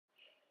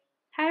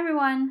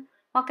everyone,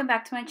 welcome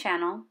back to my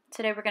channel.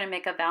 Today we're going to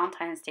make a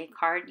Valentine's Day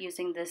card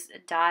using this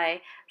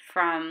die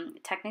from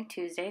Technic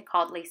Tuesday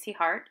called Lacy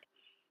Heart.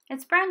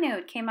 It's brand new,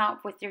 it came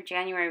out with your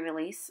January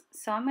release,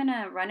 so I'm going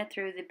to run it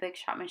through the Big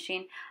Shot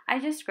machine. I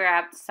just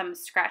grabbed some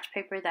scratch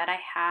paper that I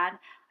had.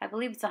 I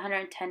believe it's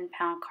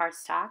 110-pound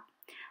cardstock.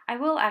 I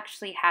will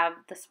actually have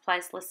the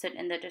supplies listed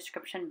in the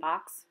description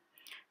box.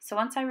 So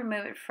once I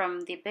remove it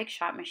from the Big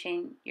Shot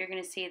machine, you're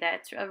going to see that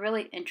it's a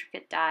really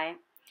intricate die.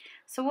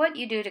 So what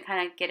you do to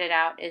kind of get it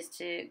out is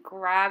to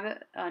grab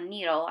a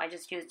needle. I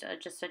just used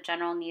just a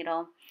general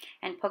needle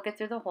and poke it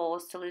through the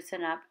holes to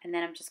loosen up, and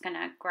then I'm just going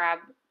to grab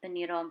the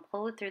needle and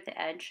pull it through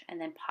the edge and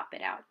then pop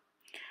it out.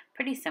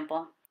 Pretty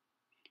simple.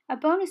 A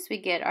bonus we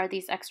get are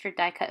these extra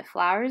die cut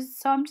flowers,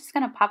 so I'm just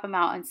going to pop them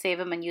out and save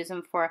them and use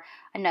them for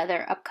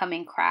another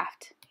upcoming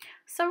craft.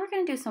 So we're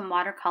going to do some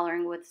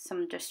watercoloring with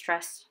some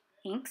distressed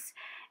inks,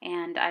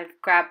 and I've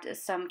grabbed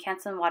some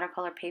Canson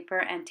watercolor paper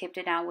and taped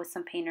it down with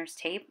some painter's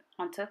tape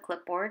onto a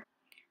clipboard.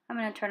 I'm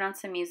going to turn on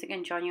some music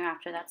and join you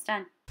after that's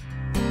done.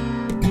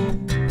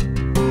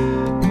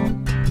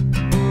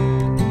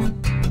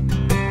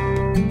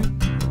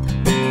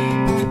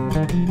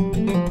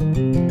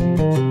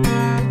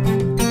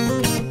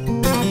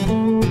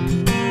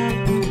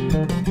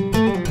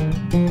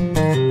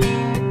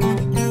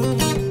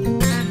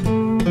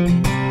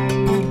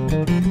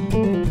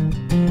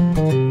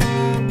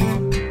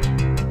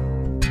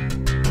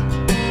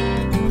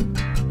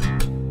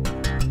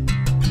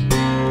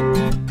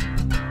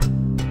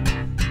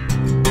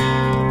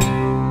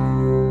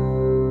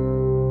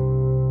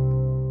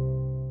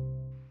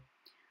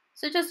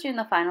 So just doing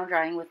the final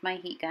drying with my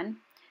heat gun.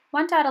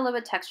 Want to add a little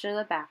bit of texture to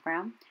the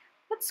background.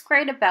 What's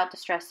great about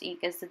distressed ink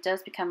is it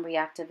does become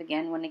reactive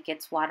again when it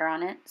gets water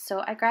on it.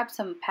 So I grabbed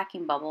some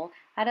packing bubble,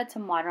 added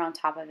some water on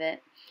top of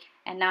it,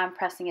 and now I'm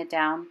pressing it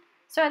down.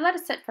 So I let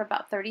it sit for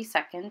about 30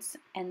 seconds,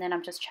 and then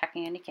I'm just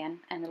checking it again,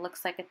 and it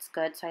looks like it's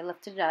good. So I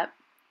lifted it up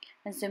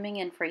and zooming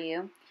in for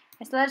you.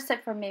 I let it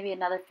sit for maybe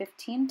another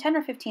 10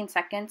 or 15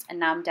 seconds, and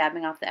now I'm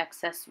dabbing off the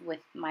excess with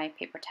my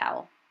paper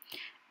towel.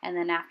 And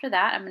then after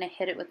that, I'm going to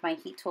hit it with my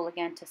heat tool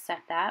again to set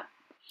that.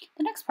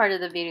 The next part of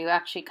the video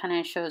actually kind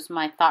of shows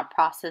my thought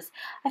process.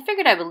 I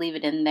figured I would leave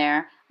it in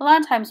there. A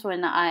lot of times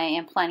when I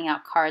am planning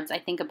out cards, I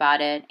think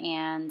about it,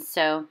 and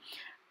so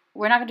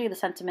we're not going to do the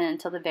sentiment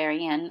until the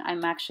very end.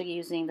 I'm actually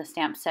using the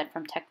stamp set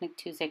from Technic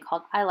Tuesday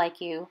called I Like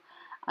You.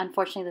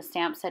 Unfortunately, the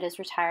stamp set is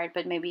retired,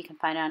 but maybe you can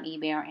find it on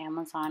eBay or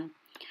Amazon.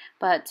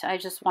 But I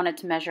just wanted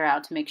to measure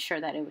out to make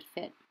sure that it would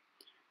fit.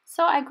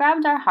 So I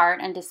grabbed our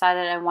heart and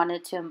decided I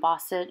wanted to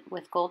emboss it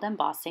with gold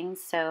embossing.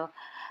 So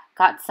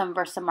got some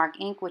Versamark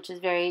ink, which is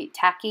very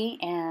tacky,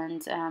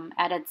 and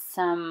added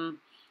some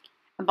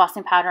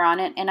embossing powder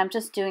on it. And I'm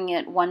just doing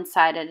it one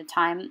side at a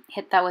time.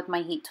 Hit that with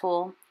my heat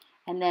tool,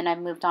 and then I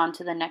moved on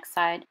to the next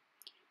side.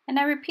 And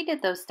I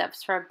repeated those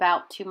steps for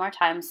about 2 more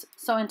times.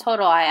 So in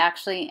total, I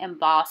actually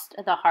embossed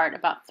the heart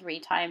about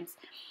 3 times.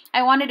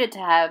 I wanted it to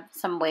have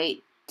some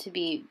weight, to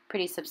be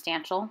pretty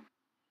substantial.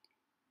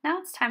 Now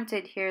it's time to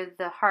adhere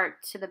the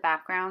heart to the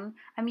background.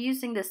 I'm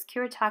using this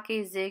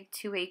Kuretake Zig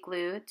 2-way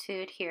glue to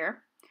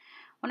adhere.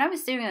 When I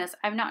was doing this,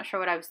 I'm not sure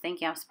what I was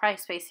thinking. I was probably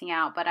spacing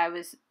out, but I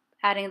was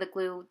adding the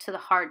glue to the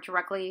heart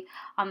directly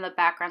on the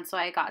background, so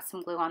I got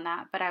some glue on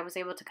that. But I was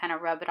able to kind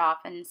of rub it off,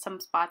 and in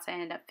some spots I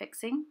ended up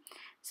fixing.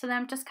 So then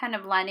I'm just kind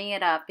of lining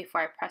it up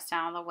before I press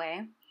down all the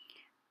way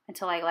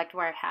until I liked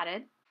where I had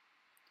it.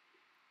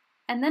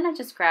 And then I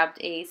just grabbed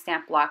a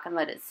stamp block and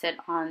let it sit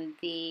on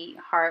the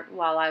heart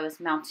while I was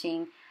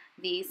mounting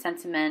the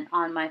sentiment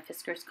on my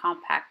Fiskars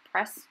compact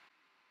press.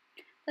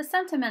 The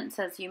sentiment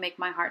says "You make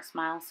my heart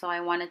smile," so I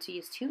wanted to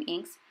use 2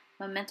 inks,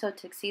 Memento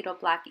Tuxedo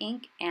Black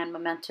ink and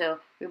Memento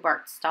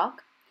Rhubarb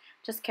Stalk.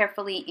 Just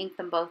carefully ink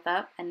them both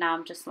up, and now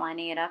I'm just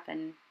lining it up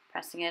and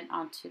pressing it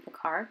onto the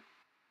card.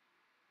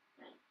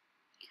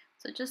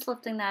 So just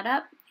lifting that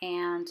up,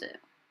 and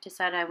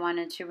decided I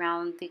wanted to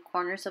round the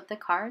corners of the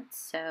card,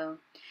 so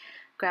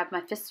grab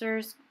my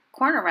Fiskars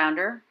corner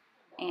rounder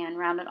and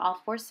rounded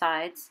all 4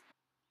 sides.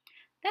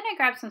 Then I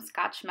grabbed some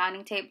Scotch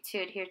mounting tape to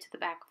adhere to the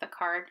back of the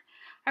card.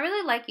 I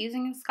really like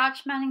using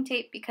Scotch mounting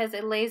tape because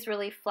it lays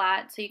really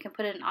flat, so you can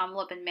put it in an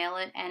envelope and mail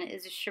it, and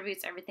it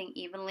distributes everything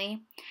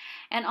evenly.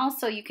 And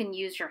also you can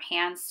use your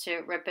hands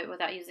to rip it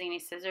without using any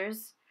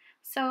scissors.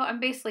 So I'm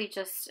basically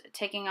just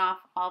taking off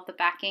all the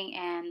backing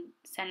and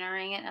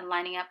centering it and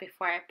lining up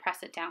before I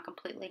press it down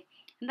completely.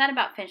 And that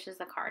about finishes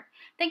the card.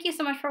 Thank you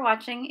so much for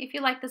watching. If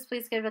you like this,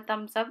 please give it a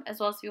thumbs up, as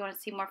well as if you want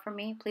to see more from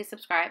me, please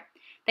subscribe.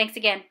 Thanks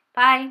again.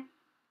 Bye!